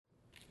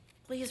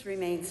Please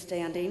remain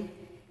standing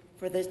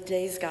for the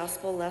day's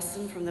gospel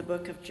lesson from the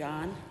book of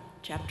John,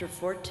 chapter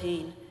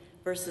 14,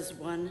 verses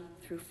 1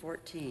 through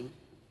 14.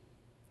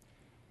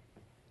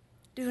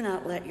 Do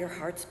not let your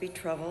hearts be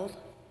troubled.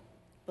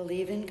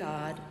 Believe in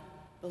God,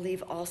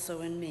 believe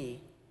also in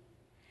me.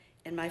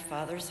 In my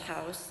Father's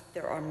house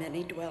there are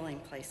many dwelling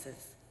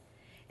places.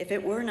 If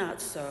it were not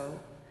so,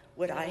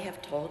 would I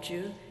have told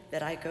you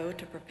that I go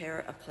to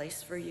prepare a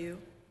place for you?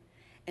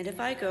 And if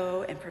I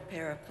go and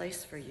prepare a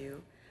place for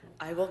you,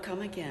 I will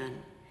come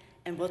again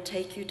and will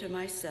take you to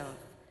myself,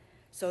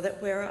 so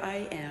that where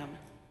I am,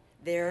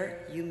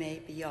 there you may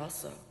be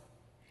also.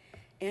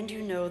 And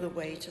you know the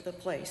way to the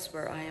place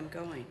where I am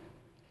going.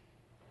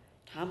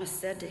 Thomas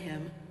said to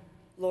him,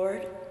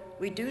 Lord,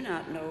 we do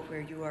not know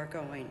where you are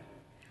going.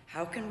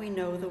 How can we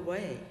know the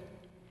way?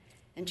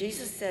 And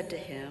Jesus said to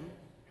him,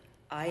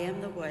 I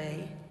am the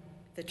way,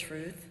 the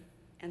truth,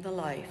 and the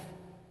life.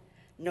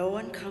 No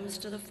one comes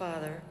to the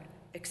Father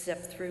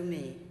except through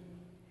me.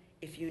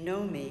 If you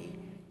know me,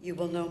 you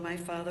will know my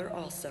Father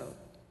also.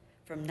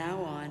 From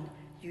now on,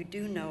 you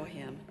do know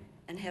him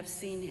and have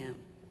seen him.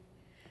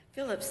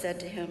 Philip said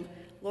to him,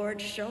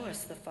 Lord, show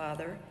us the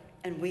Father,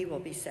 and we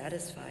will be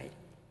satisfied.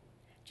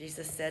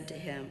 Jesus said to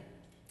him,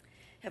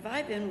 Have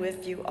I been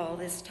with you all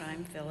this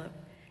time, Philip,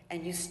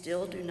 and you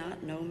still do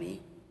not know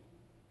me?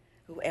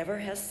 Whoever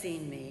has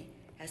seen me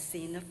has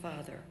seen the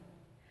Father.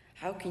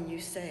 How can you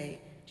say,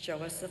 Show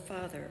us the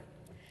Father?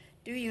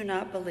 Do you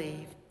not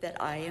believe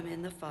that I am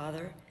in the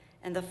Father,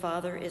 and the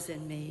Father is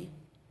in me?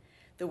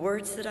 The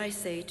words that I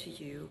say to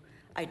you,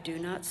 I do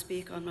not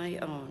speak on my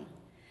own,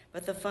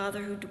 but the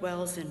Father who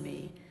dwells in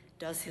me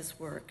does his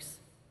works.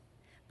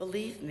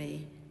 Believe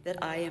me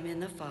that I am in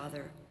the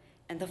Father,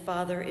 and the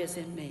Father is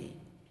in me.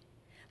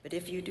 But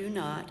if you do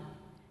not,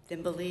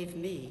 then believe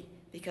me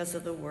because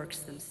of the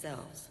works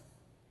themselves.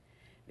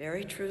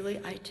 Very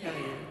truly I tell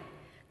you,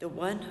 the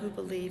one who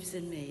believes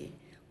in me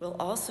will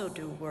also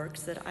do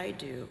works that I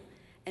do,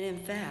 and in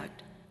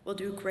fact will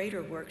do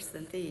greater works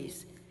than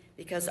these,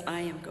 because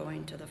I am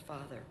going to the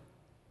Father.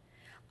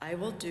 I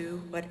will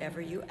do whatever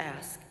you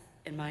ask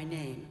in my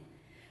name,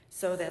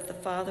 so that the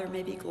Father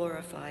may be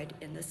glorified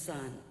in the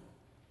Son.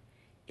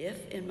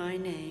 If in my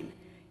name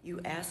you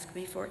ask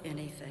me for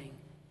anything,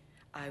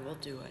 I will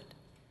do it.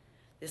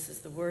 This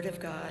is the word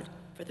of God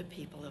for the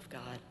people of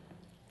God.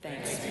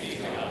 Thanks be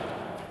to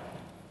God.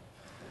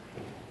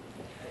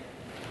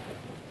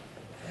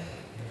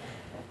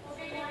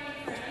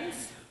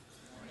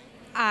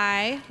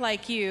 I,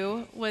 like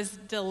you, was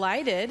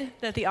delighted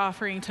that the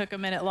offering took a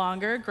minute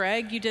longer.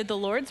 Greg, you did the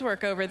Lord's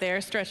work over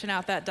there, stretching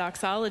out that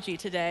doxology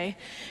today.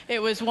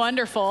 It was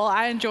wonderful.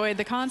 I enjoyed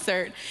the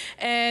concert.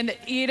 And,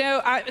 you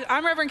know,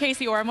 I'm Reverend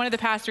Casey Orr. I'm one of the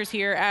pastors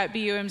here at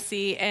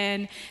BUMC.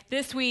 And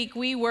this week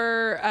we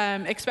were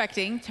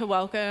expecting to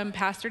welcome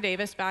Pastor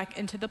Davis back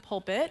into the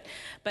pulpit.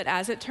 But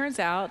as it turns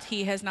out,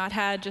 he has not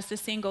had just a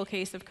single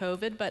case of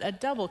COVID, but a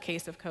double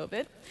case of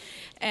COVID.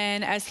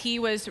 And as he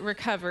was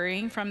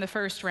recovering from the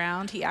first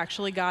round, he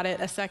actually got it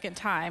a second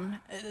time.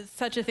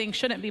 Such a thing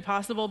shouldn't be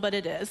possible, but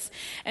it is.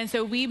 And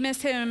so we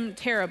miss him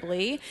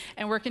terribly,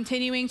 and we're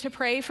continuing to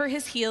pray for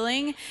his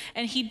healing.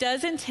 And he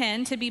does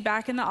intend to be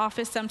back in the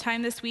office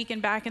sometime this week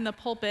and back in the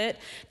pulpit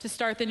to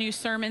start the new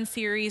sermon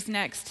series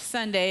next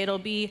Sunday. It'll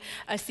be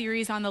a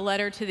series on the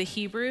letter to the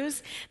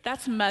Hebrews.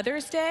 That's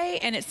Mother's Day,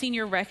 and it's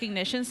Senior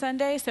Recognition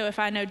Sunday. So if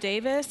I know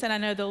Davis and I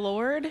know the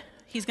Lord,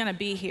 he's going to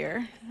be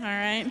here, all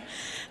right?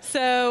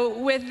 So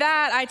with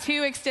that, I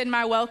too extend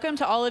my welcome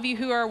to all of you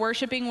who are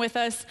worshiping with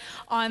us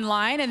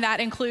online, and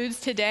that includes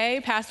today,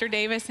 Pastor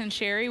Davis and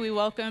Sherry. We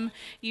welcome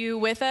you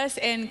with us.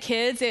 And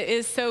kids, it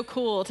is so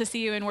cool to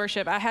see you in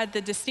worship. I had the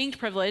distinct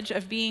privilege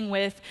of being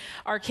with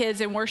our kids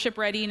in worship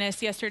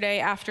readiness yesterday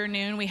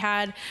afternoon. We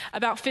had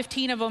about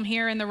 15 of them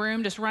here in the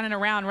room just running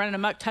around, running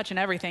amok, touching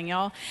everything,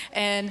 y'all.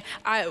 And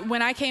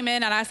when I came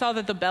in and I saw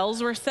that the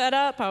bells were set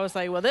up, I was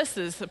like, well, this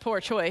is a poor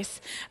choice.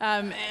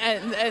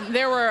 And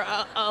there were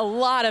a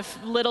lot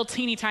of little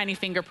teeny tiny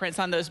fingerprints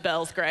on those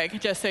bells, Greg,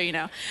 just so you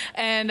know.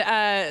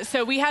 And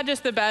so we had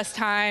just the best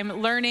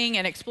time learning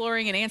and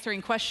exploring and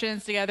answering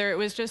questions together. It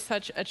was just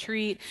such a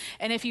treat.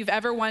 And if you've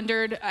ever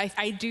wondered,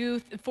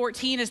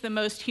 14 is the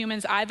most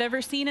humans I've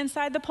ever seen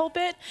inside the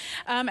pulpit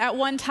at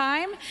one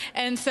time.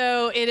 And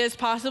so it is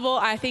possible.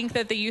 I think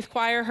that the youth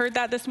choir heard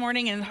that this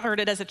morning and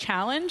heard it as a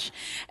challenge.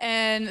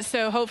 And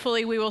so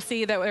hopefully we will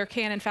see that there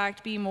can, in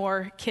fact, be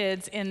more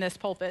kids in this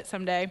pulpit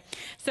someday.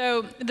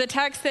 So the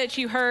text that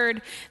you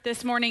heard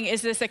this morning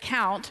is this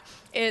account.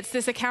 It's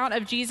this account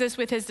of Jesus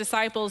with his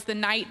disciples the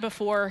night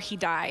before he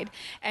died.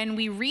 And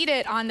we read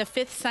it on the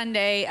fifth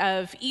Sunday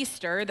of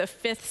Easter, the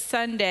fifth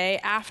Sunday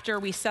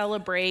after we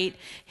celebrate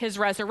his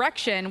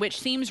resurrection, which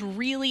seems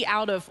really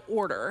out of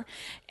order.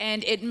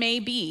 And it may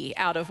be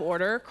out of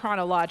order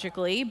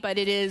chronologically, but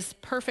it is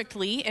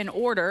perfectly in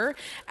order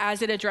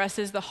as it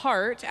addresses the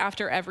heart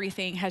after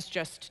everything has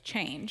just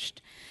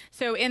changed.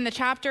 So in the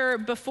chapter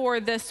before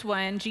this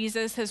one,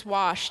 Jesus has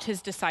washed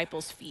his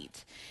disciples'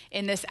 feet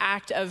in this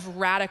act of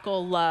radical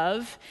radical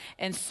love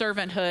and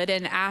servanthood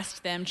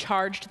and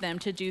charged them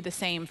to do the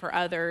same for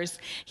others,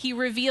 he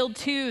revealed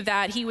too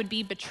that he would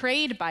be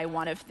betrayed by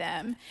one of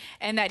them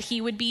and that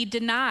he would be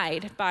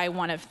denied by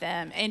one of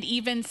them, and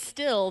even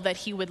still that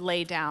he would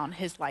lay down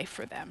his life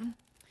for them.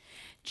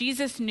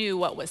 Jesus knew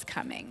what was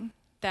coming,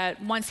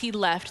 that once he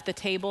left the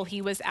table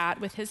he was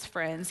at with his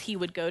friends, he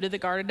would go to the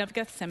Garden of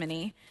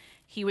Gethsemane,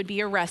 he would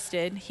be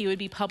arrested, he would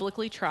be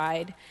publicly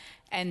tried,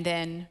 and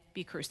then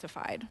be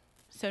crucified.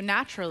 So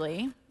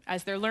naturally,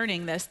 as they're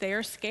learning this, they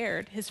are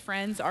scared. His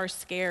friends are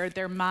scared.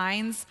 Their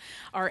minds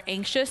are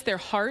anxious. Their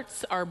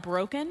hearts are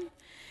broken.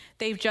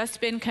 They've just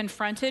been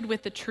confronted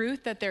with the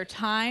truth that their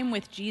time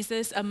with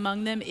Jesus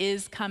among them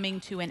is coming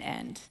to an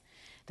end.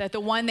 That the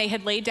one they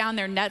had laid down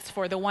their nets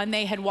for, the one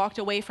they had walked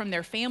away from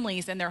their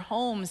families and their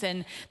homes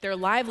and their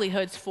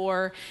livelihoods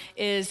for,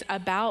 is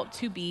about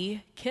to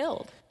be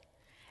killed.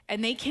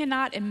 And they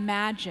cannot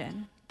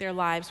imagine their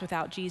lives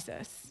without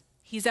Jesus.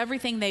 He's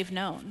everything they've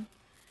known.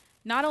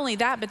 Not only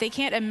that, but they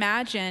can't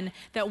imagine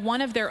that one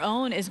of their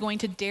own is going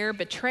to dare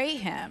betray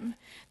him,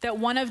 that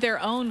one of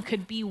their own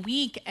could be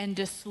weak and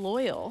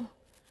disloyal.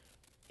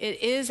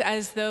 It is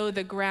as though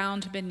the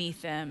ground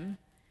beneath them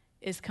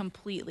is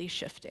completely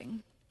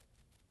shifting.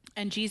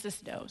 And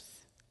Jesus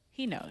knows.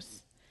 He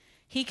knows.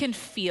 He can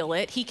feel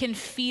it. He can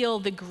feel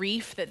the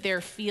grief that they're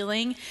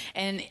feeling,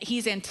 and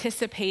he's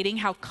anticipating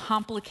how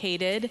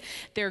complicated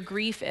their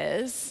grief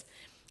is.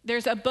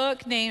 There's a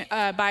book named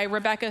by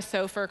Rebecca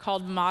Sofer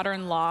called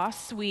Modern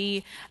Loss.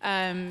 We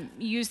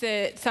use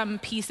some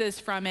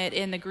pieces from it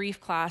in the grief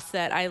class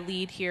that I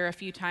lead here a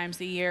few times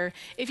a year.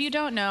 If you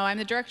don't know, I'm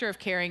the director of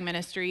Caring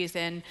Ministries,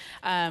 and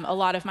a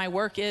lot of my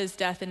work is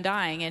death and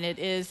dying, and it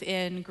is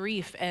in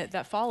grief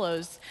that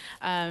follows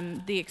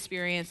the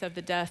experience of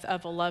the death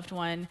of a loved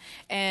one.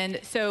 And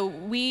so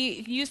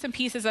we use some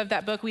pieces of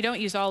that book. We don't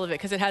use all of it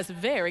because it has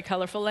very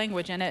colorful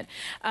language in it.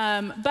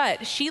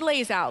 But she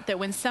lays out that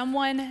when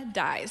someone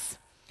dies,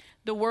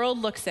 the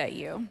world looks at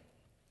you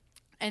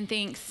and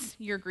thinks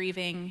you're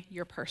grieving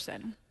your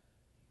person.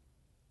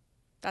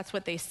 That's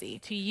what they see.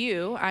 To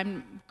you,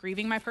 I'm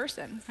grieving my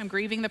person. I'm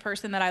grieving the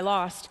person that I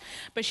lost.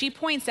 But she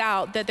points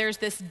out that there's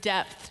this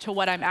depth to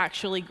what I'm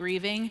actually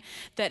grieving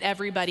that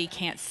everybody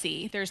can't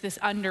see. There's this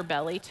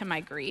underbelly to my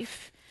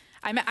grief.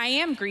 I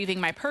am grieving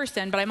my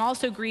person, but I'm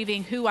also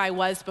grieving who I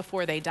was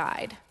before they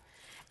died.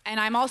 And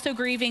I'm also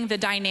grieving the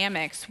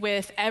dynamics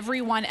with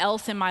everyone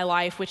else in my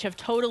life, which have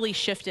totally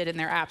shifted in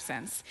their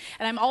absence.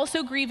 And I'm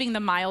also grieving the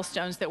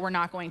milestones that we're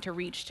not going to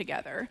reach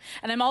together.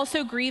 And I'm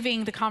also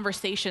grieving the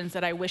conversations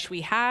that I wish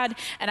we had.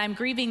 And I'm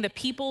grieving the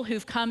people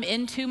who've come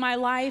into my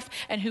life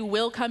and who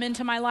will come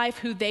into my life,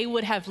 who they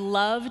would have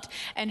loved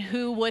and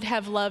who would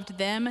have loved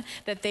them,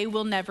 that they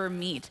will never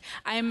meet.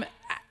 I'm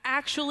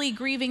actually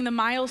grieving the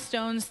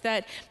milestones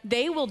that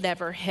they will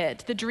never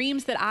hit, the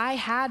dreams that I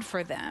had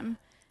for them.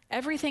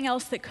 Everything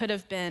else that could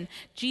have been.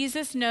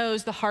 Jesus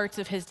knows the hearts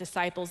of his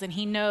disciples, and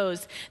he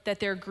knows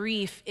that their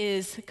grief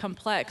is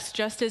complex,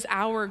 just as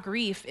our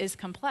grief is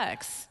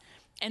complex.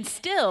 And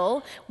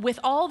still, with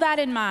all that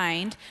in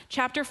mind,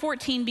 chapter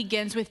 14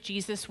 begins with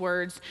Jesus'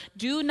 words,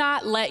 "Do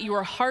not let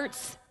your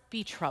hearts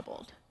be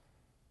troubled."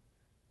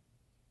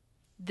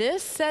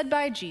 This said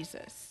by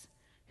Jesus,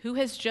 who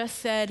has just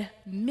said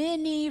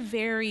many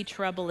very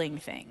troubling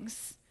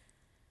things.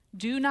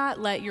 Do not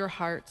let your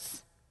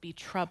hearts be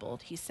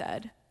troubled, he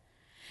said.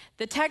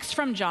 The text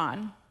from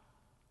John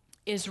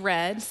is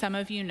read, some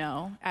of you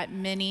know, at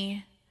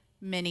many,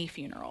 many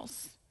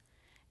funerals.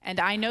 And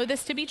I know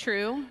this to be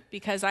true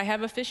because I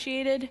have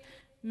officiated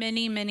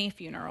many, many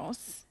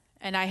funerals.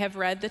 And I have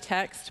read the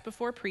text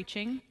before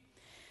preaching.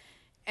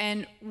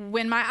 And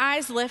when my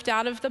eyes lift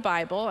out of the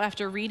Bible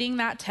after reading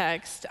that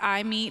text,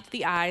 I meet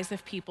the eyes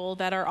of people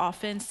that are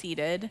often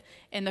seated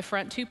in the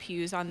front two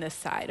pews on this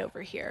side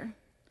over here.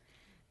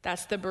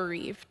 That's the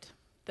bereaved,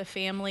 the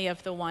family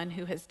of the one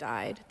who has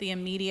died, the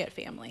immediate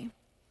family.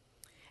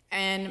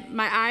 And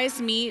my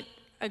eyes meet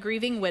a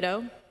grieving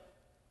widow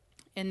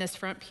in this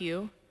front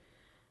pew,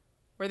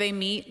 where they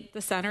meet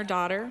the son or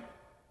daughter,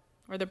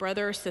 or the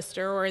brother or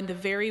sister, or in the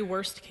very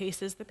worst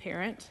cases, the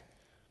parent.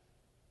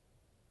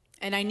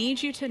 And I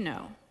need you to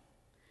know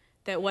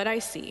that what I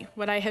see,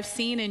 what I have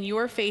seen in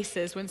your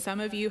faces when some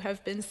of you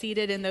have been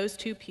seated in those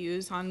two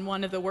pews on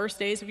one of the worst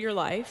days of your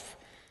life,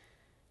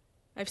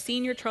 I've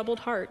seen your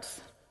troubled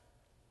hearts.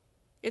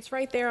 It's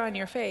right there on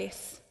your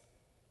face.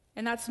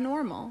 And that's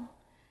normal.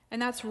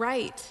 And that's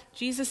right.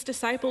 Jesus'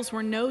 disciples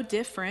were no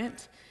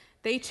different.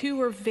 They too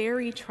were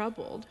very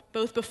troubled,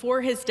 both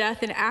before his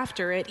death and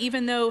after it,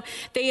 even though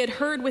they had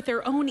heard with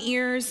their own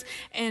ears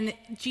and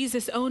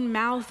Jesus' own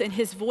mouth and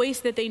his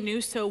voice that they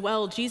knew so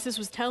well. Jesus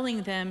was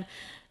telling them,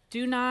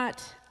 do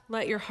not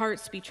let your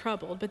hearts be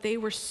troubled. But they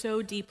were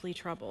so deeply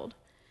troubled.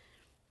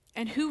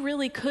 And who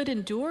really could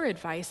endure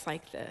advice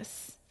like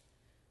this?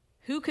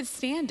 Who could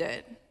stand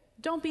it?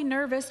 Don't be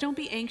nervous, don't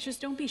be anxious,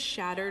 don't be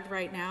shattered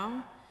right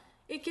now.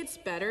 It gets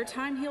better,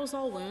 time heals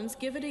all wounds,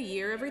 give it a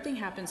year, everything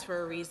happens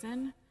for a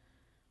reason.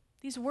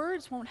 These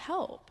words won't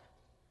help.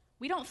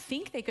 We don't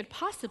think they could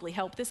possibly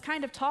help. This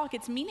kind of talk,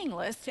 it's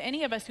meaningless to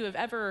any of us who have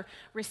ever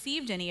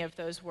received any of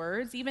those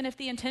words, even if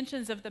the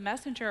intentions of the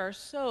messenger are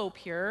so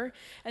pure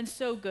and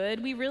so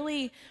good. We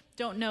really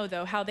don't know,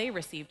 though, how they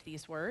received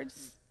these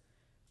words.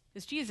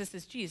 Because Jesus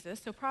is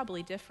Jesus, so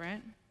probably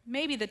different.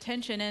 Maybe the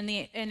tension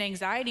and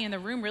anxiety in the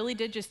room really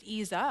did just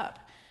ease up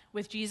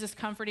with Jesus'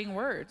 comforting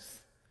words.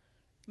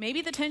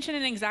 Maybe the tension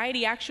and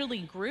anxiety actually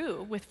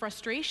grew with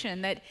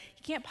frustration that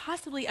he can't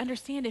possibly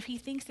understand if he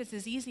thinks it's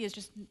as easy as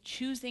just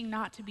choosing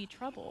not to be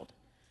troubled.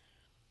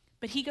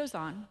 But he goes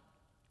on,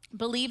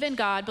 believe in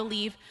God,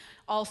 believe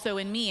also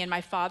in me. In my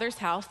Father's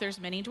house, there's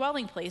many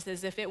dwelling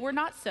places. If it were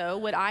not so,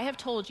 would I have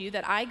told you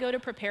that I go to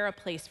prepare a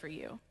place for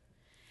you?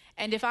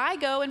 And if I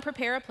go and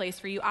prepare a place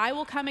for you, I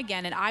will come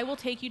again and I will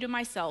take you to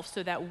myself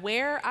so that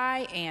where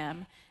I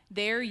am,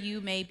 there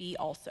you may be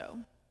also.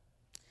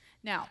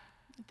 Now,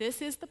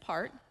 this is the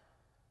part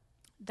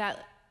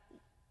that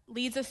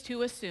leads us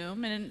to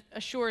assume and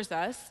assures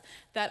us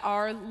that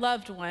our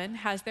loved one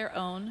has their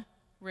own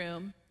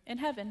room in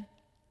heaven,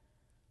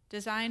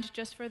 designed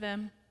just for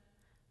them,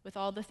 with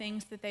all the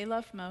things that they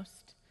love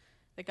most.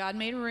 That God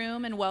made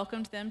room and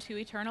welcomed them to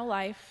eternal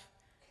life,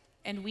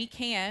 and we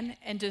can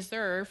and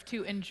deserve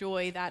to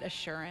enjoy that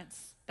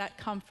assurance, that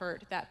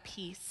comfort, that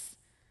peace.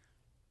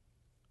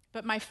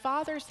 But my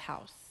Father's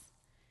house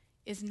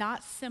is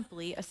not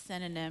simply a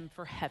synonym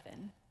for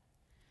heaven.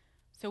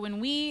 So when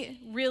we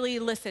really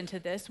listen to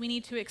this, we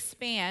need to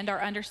expand our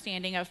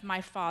understanding of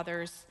my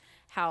Father's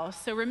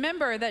house. So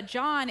remember that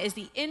John is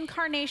the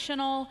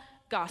incarnational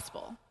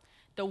gospel,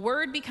 the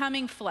Word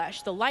becoming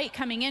flesh, the light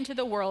coming into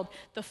the world,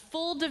 the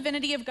full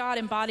divinity of God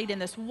embodied in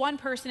this one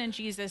person in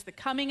Jesus, the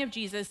coming of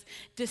Jesus,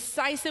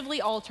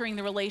 decisively altering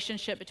the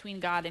relationship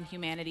between God and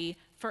humanity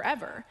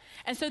forever.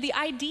 And so the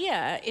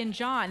idea in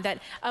John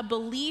that a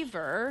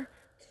believer,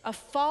 a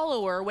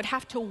follower, would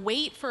have to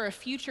wait for a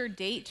future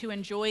date to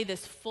enjoy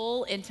this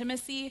full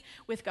intimacy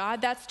with God,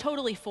 that's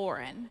totally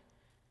foreign.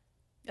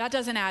 That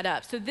doesn't add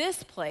up. So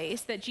this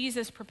place that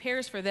Jesus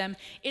prepares for them,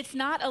 it's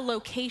not a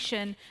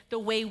location the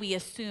way we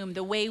assume,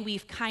 the way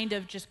we've kind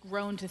of just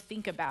grown to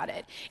think about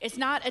it. It's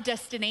not a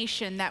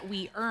destination that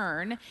we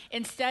earn.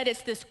 Instead,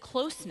 it's this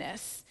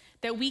closeness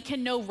that we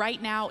can know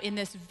right now in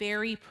this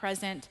very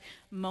present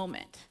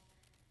moment.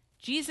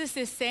 Jesus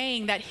is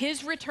saying that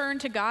his return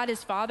to God,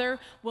 his Father,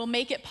 will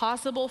make it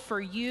possible for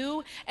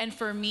you and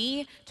for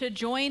me to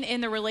join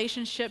in the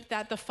relationship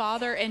that the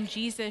Father and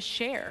Jesus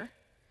share.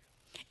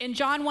 In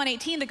John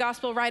 1:18, the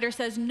gospel writer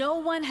says, no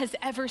one has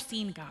ever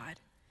seen God.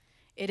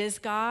 It is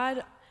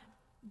God,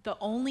 the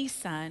only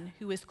Son,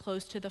 who is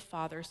close to the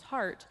Father's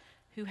heart,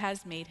 who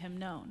has made him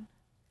known.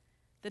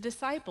 The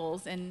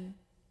disciples, and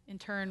in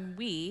turn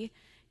we,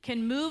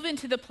 can move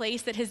into the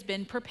place that has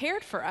been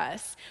prepared for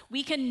us.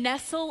 We can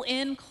nestle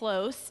in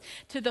close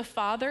to the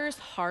Father's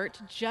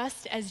heart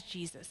just as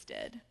Jesus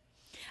did.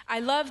 I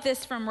love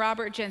this from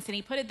Robert Jensen.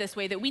 He put it this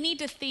way, that we need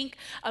to think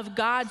of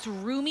God's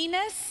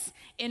roominess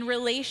in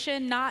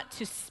relation not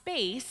to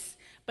space,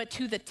 but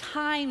to the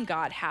time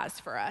God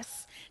has for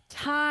us.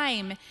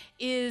 Time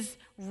is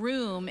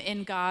room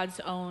in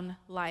God's own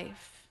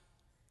life.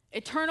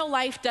 Eternal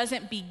life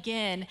doesn't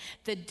begin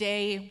the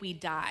day we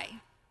die.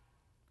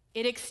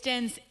 It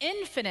extends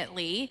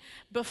infinitely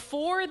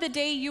before the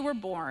day you were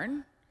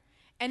born,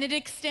 and it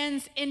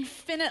extends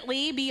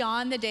infinitely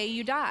beyond the day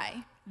you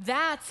die.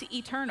 That's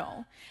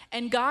eternal.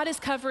 And God is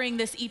covering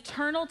this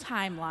eternal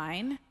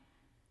timeline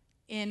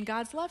in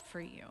God's love for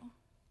you,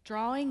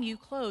 drawing you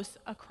close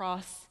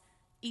across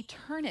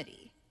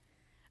eternity,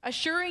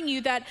 assuring you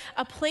that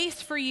a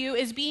place for you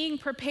is being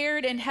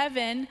prepared in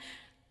heaven,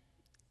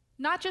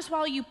 not just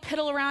while you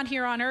piddle around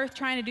here on earth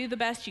trying to do the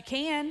best you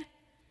can.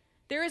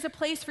 There is a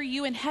place for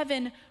you in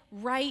heaven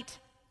right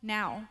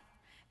now.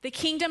 The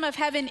kingdom of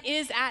heaven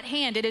is at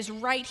hand. It is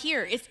right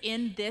here. It's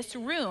in this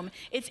room.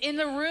 It's in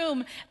the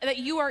room that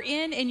you are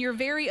in your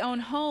very own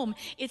home.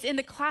 It's in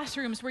the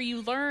classrooms where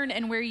you learn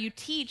and where you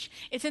teach.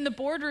 It's in the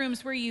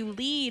boardrooms where you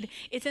lead.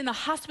 It's in the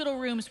hospital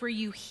rooms where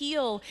you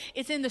heal.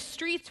 It's in the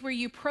streets where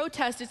you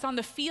protest. It's on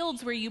the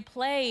fields where you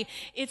play.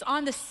 It's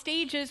on the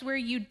stages where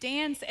you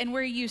dance and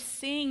where you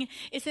sing.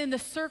 It's in the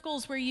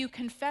circles where you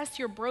confess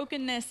your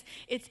brokenness.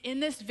 It's in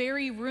this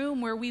very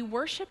room where we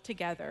worship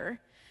together.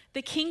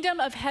 The kingdom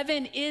of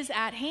heaven is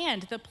at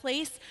hand. The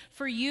place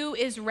for you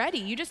is ready.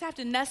 You just have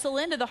to nestle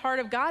into the heart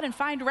of God and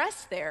find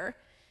rest there.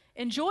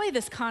 Enjoy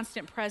this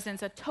constant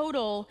presence, a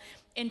total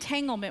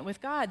entanglement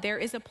with God. There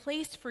is a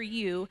place for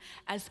you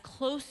as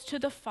close to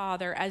the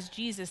Father as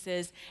Jesus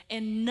is,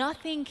 and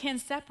nothing can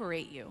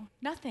separate you.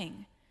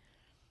 Nothing.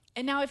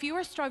 And now, if you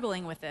are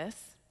struggling with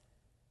this,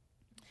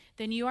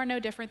 then you are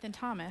no different than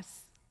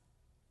Thomas.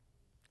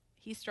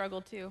 He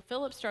struggled too.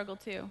 Philip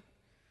struggled too.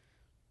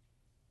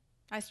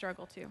 I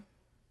struggle too.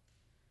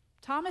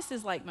 Thomas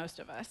is like most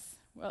of us.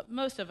 Well,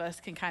 most of us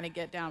can kind of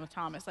get down with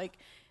Thomas. Like,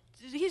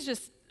 he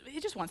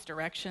just wants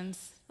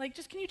directions. Like,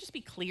 can you just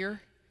be clear?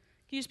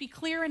 Can you just be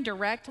clear and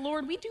direct?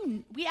 Lord,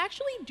 we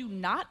actually do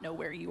not know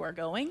where you are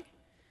going.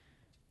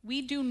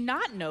 We do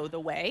not know the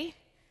way.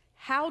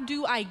 How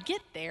do I get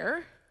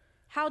there?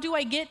 How do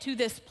I get to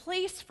this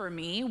place for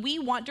me? We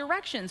want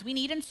directions. We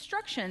need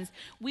instructions.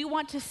 We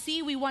want to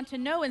see, we want to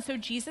know. And so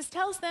Jesus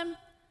tells them,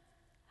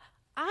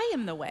 I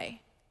am the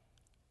way.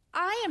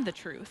 I am the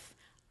truth.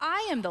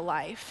 I am the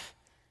life.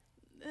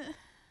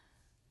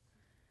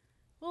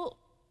 Well,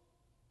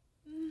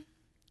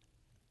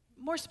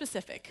 more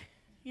specific,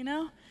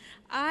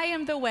 I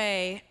am the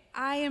way.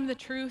 I am the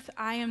truth.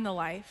 I am the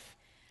life.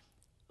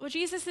 What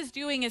Jesus is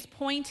doing is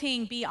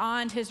pointing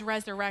beyond his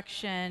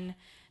resurrection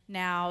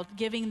now,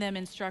 giving them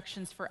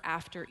instructions for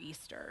after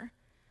Easter.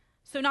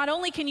 So not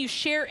only can you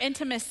share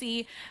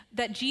intimacy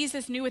that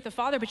Jesus knew with the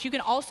Father, but you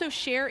can also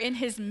share in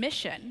his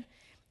mission.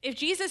 If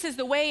Jesus is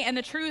the way and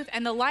the truth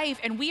and the life,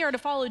 and we are to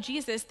follow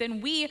Jesus,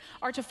 then we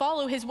are to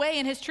follow his way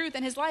and his truth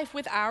and his life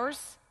with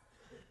ours.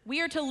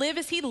 We are to live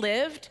as he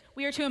lived.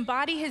 We are to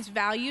embody his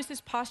values,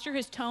 his posture,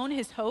 his tone,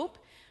 his hope.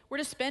 We're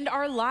to spend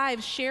our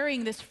lives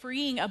sharing this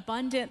freeing,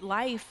 abundant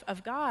life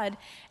of God,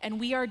 and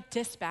we are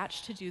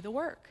dispatched to do the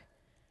work.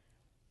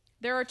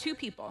 There are two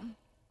people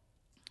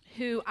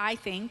who I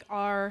think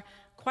are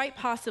quite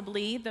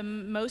possibly the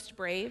most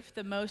brave,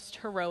 the most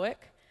heroic,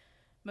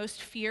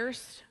 most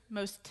fierce,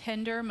 most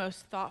tender,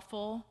 most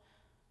thoughtful,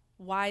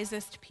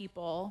 wisest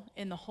people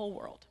in the whole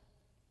world.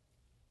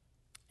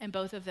 And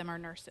both of them are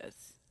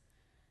nurses.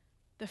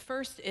 The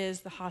first is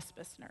the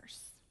hospice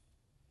nurse.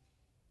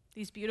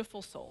 These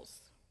beautiful souls.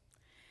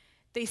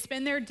 They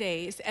spend their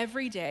days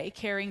every day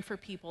caring for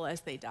people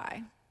as they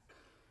die,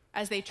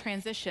 as they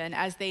transition,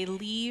 as they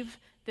leave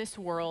this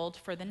world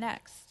for the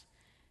next.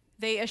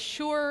 They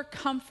assure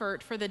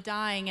comfort for the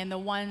dying and the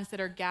ones that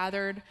are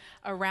gathered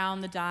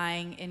around the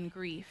dying in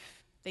grief.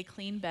 They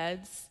clean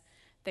beds,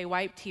 they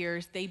wipe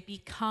tears, they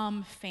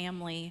become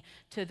family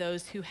to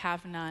those who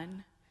have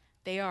none.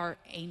 They are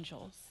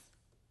angels.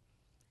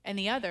 And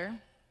the other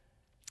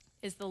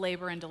is the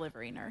labor and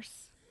delivery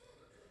nurse.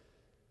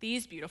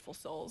 These beautiful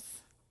souls,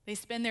 they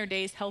spend their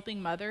days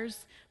helping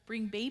mothers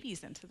bring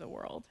babies into the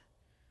world.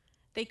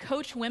 They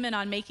coach women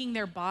on making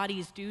their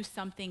bodies do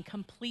something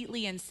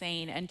completely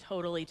insane and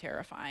totally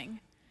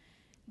terrifying.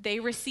 They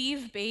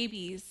receive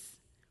babies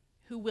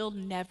who will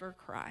never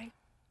cry.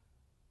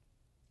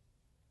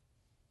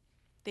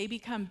 They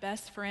become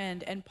best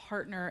friend and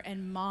partner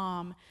and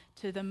mom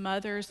to the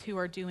mothers who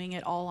are doing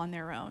it all on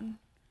their own.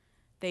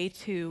 They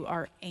too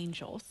are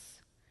angels.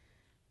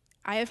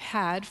 I have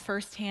had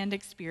firsthand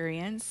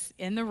experience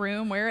in the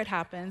room where it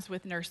happens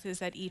with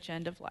nurses at each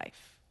end of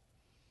life.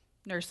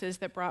 Nurses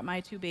that brought my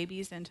two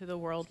babies into the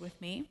world with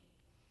me.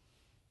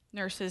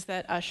 Nurses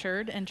that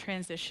ushered and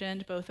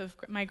transitioned both of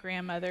my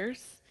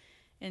grandmothers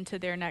into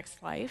their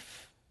next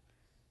life.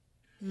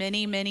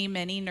 Many, many,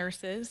 many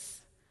nurses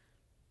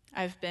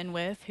I've been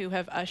with who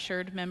have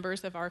ushered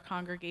members of our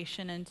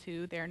congregation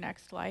into their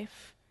next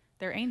life.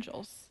 They're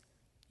angels.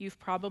 You've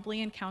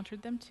probably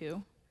encountered them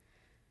too.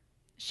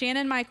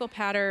 Shannon Michael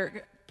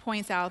Patter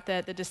points out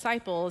that the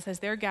disciples, as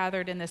they're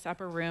gathered in this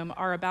upper room,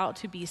 are about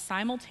to be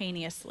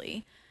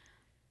simultaneously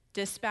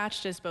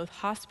dispatched as both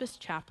hospice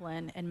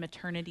chaplain and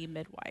maternity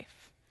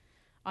midwife.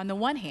 On the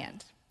one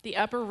hand, the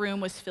upper room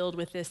was filled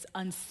with this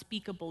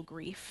unspeakable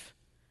grief.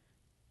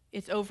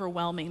 It's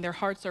overwhelming. Their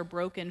hearts are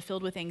broken,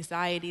 filled with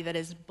anxiety that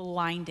is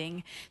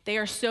blinding. They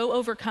are so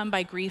overcome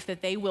by grief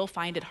that they will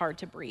find it hard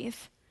to breathe.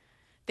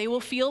 They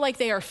will feel like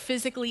they are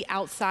physically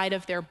outside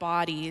of their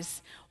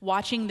bodies,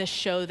 watching this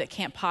show that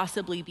can't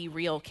possibly be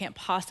real, can't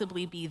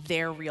possibly be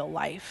their real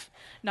life.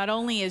 Not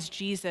only is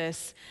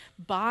Jesus'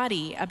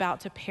 body about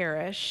to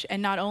perish,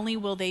 and not only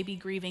will they be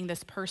grieving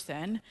this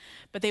person,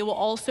 but they will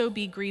also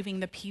be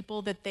grieving the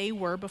people that they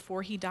were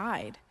before he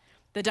died.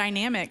 The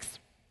dynamics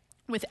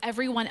with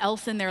everyone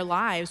else in their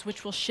lives,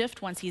 which will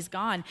shift once he's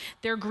gone.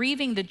 They're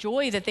grieving the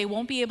joy that they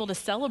won't be able to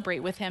celebrate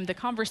with him, the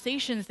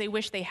conversations they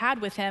wish they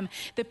had with him,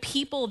 the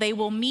people they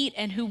will meet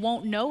and who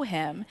won't know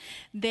him.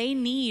 They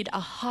need a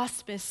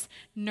hospice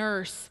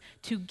nurse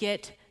to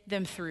get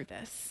them through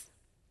this.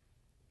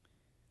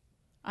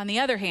 On the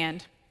other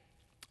hand,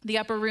 the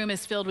upper room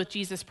is filled with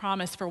Jesus'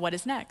 promise for what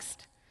is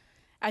next.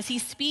 As he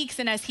speaks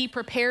and as he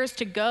prepares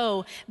to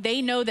go,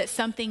 they know that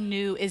something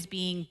new is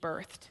being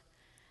birthed.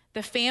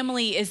 The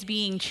family is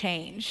being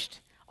changed.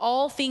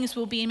 All things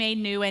will be made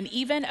new, and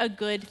even a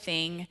good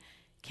thing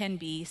can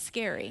be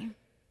scary.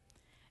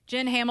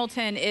 Jen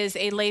Hamilton is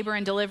a labor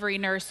and delivery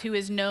nurse who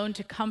is known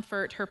to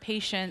comfort her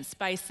patients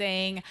by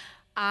saying,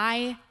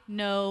 "I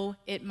know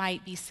it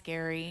might be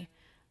scary,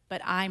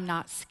 but I'm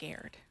not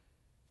scared."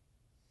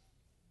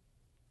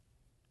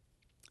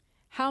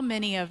 How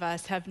many of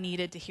us have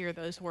needed to hear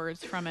those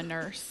words from a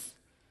nurse?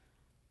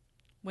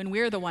 When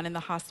we're the one in the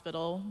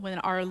hospital, when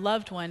our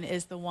loved one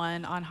is the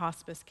one on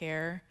hospice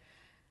care,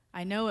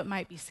 I know it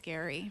might be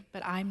scary,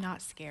 but I'm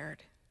not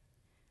scared.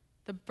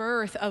 The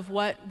birth of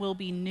what will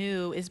be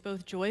new is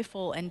both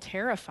joyful and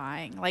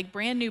terrifying. Like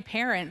brand new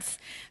parents,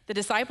 the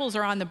disciples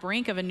are on the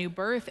brink of a new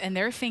birth, and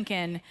they're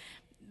thinking,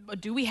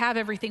 do we have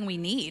everything we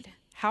need?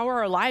 How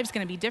are our lives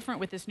going to be different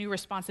with this new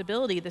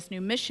responsibility, this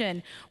new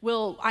mission?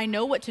 Will I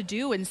know what to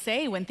do and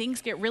say when things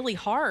get really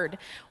hard?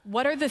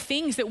 What are the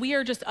things that we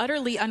are just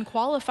utterly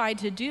unqualified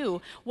to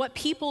do? What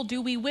people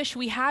do we wish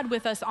we had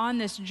with us on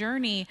this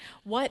journey?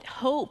 What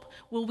hope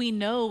will we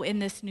know in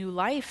this new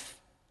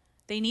life?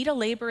 They need a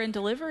labor and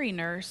delivery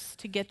nurse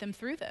to get them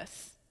through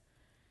this.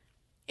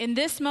 In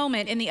this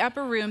moment, in the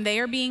upper room, they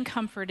are being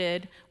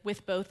comforted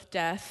with both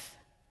death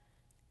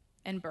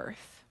and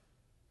birth,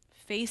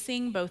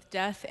 facing both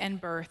death and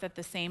birth at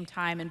the same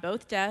time. And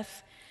both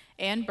death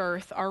and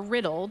birth are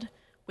riddled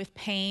with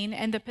pain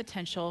and the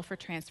potential for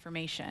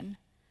transformation.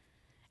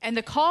 And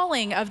the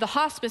calling of the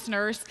hospice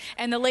nurse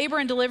and the labor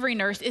and delivery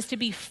nurse is to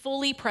be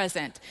fully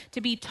present,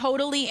 to be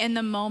totally in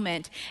the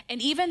moment.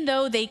 And even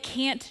though they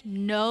can't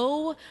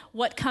know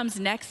what comes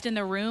next in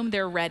the room,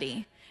 they're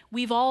ready.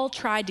 We've all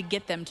tried to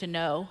get them to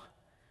know.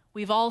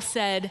 We've all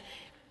said,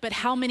 but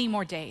how many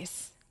more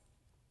days?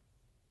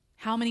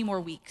 How many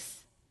more weeks?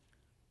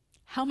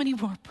 How many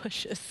more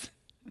pushes?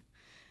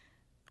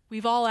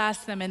 We've all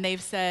asked them and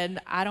they've said,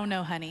 I don't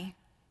know, honey,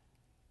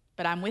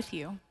 but I'm with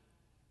you.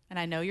 And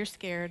I know you're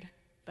scared,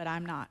 but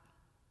I'm not.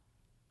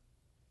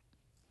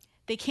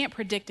 They can't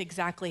predict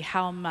exactly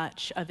how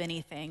much of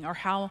anything or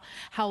how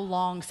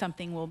long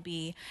something will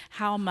be,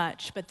 how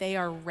much, but they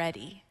are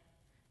ready.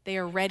 They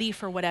are ready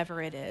for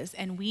whatever it is.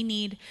 And we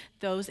need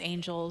those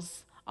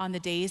angels on the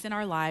days in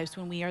our lives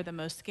when we are the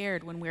most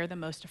scared, when we're the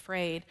most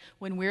afraid,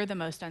 when we're the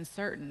most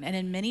uncertain. And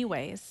in many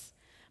ways,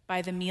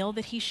 by the meal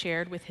that he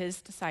shared with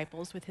his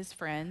disciples, with his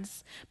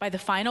friends, by the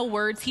final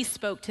words he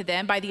spoke to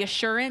them, by the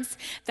assurance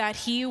that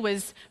he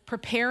was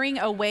preparing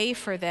a way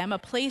for them, a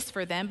place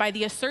for them, by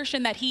the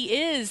assertion that he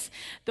is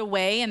the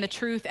way and the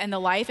truth and the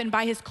life, and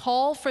by his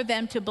call for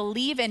them to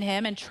believe in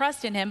him and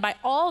trust in him, by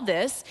all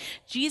this,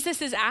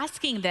 Jesus is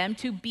asking them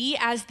to be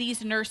as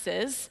these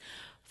nurses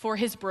for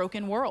his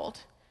broken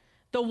world.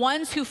 The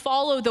ones who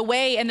follow the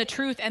way and the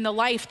truth and the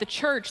life, the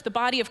church, the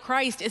body of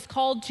Christ, is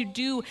called to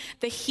do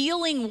the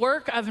healing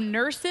work of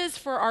nurses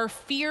for our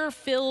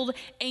fear-filled,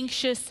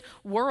 anxious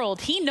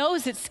world. He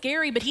knows it's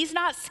scary, but he's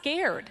not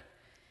scared.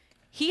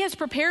 He has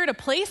prepared a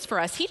place for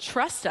us. He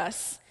trusts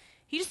us.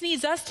 He just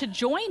needs us to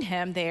join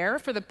him there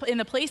in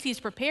the place he's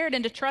prepared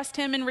and to trust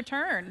him in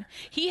return.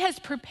 He has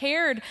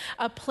prepared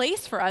a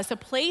place for us, a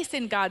place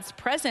in God's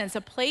presence, a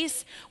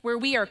place where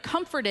we are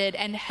comforted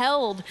and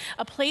held,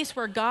 a place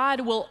where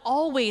God will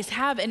always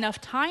have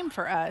enough time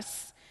for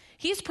us.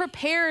 He's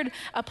prepared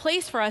a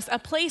place for us, a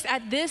place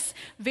at this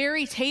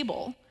very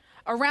table,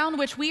 around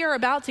which we are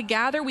about to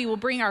gather. We will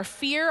bring our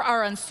fear,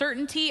 our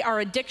uncertainty, our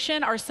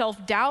addiction, our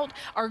self-doubt,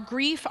 our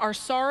grief, our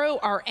sorrow,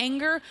 our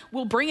anger.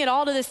 We'll bring it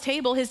all to this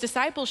table. His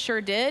disciples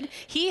sure did.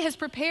 He has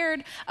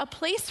prepared a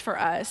place for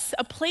us,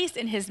 a place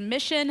in his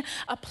mission,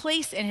 a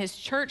place in his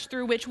church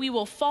through which we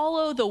will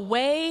follow the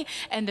way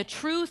and the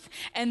truth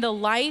and the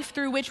life,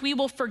 through which we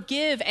will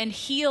forgive and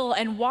heal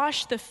and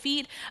wash the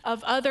feet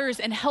of others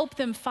and help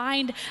them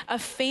find a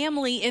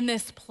family in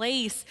this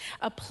place,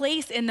 a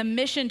place in the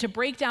mission to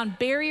break down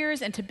barriers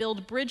and to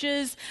build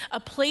bridges, a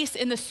place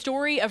in the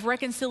story of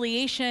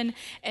reconciliation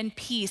and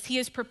peace. He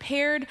has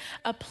prepared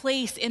a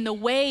place in the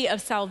way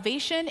of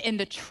salvation, in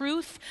the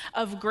truth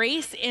of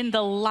grace, in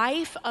the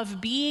life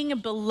of being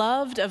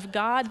beloved of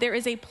God. There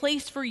is a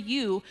place for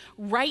you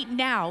right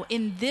now,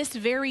 in this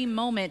very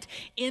moment,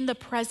 in the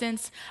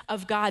presence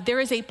of God. There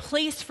is a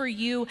place for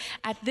you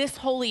at this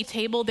holy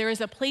table. There is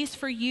a place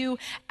for you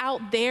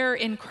out there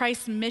in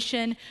Christ's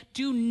mission.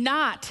 Do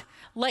not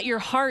let your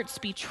hearts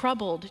be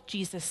troubled,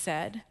 Jesus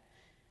said,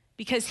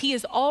 because he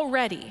has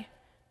already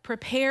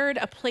prepared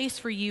a place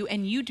for you,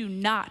 and you do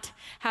not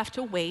have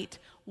to wait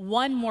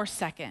one more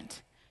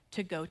second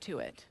to go to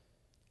it.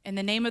 In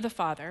the name of the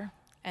Father,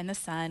 and the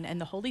Son, and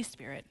the Holy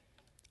Spirit,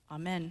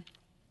 amen.